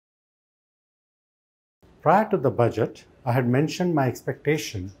Prior to the budget, I had mentioned my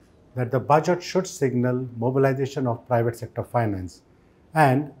expectation that the budget should signal mobilization of private sector finance.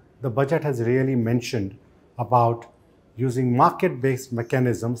 And the budget has really mentioned about using market-based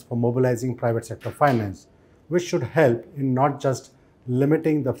mechanisms for mobilizing private sector finance, which should help in not just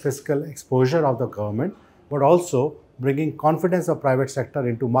limiting the fiscal exposure of the government, but also bringing confidence of private sector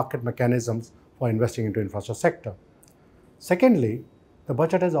into market mechanisms for investing into infrastructure sector. Secondly, the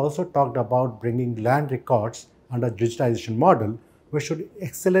budget has also talked about bringing land records under digitization model, which should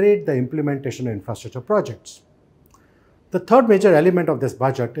accelerate the implementation of infrastructure projects. The third major element of this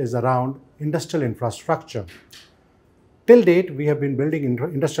budget is around industrial infrastructure. Till date, we have been building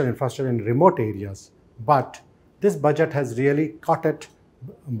industrial infrastructure in remote areas, but this budget has really caught it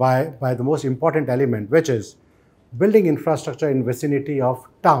by the most important element, which is building infrastructure in vicinity of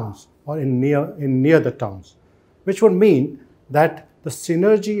towns or in near the towns, which would mean that the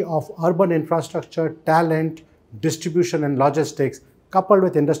synergy of urban infrastructure, talent, distribution and logistics coupled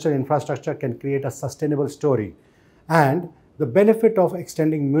with industrial infrastructure can create a sustainable story. And the benefit of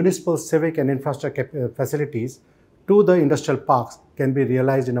extending municipal, civic and infrastructure facilities to the industrial parks can be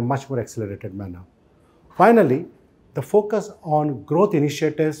realized in a much more accelerated manner. Finally, the focus on growth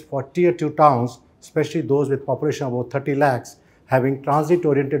initiatives for Tier 2 towns, especially those with population of about 30 lakhs, having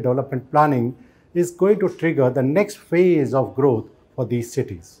transit-oriented development planning, is going to trigger the next phase of growth for these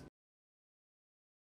cities.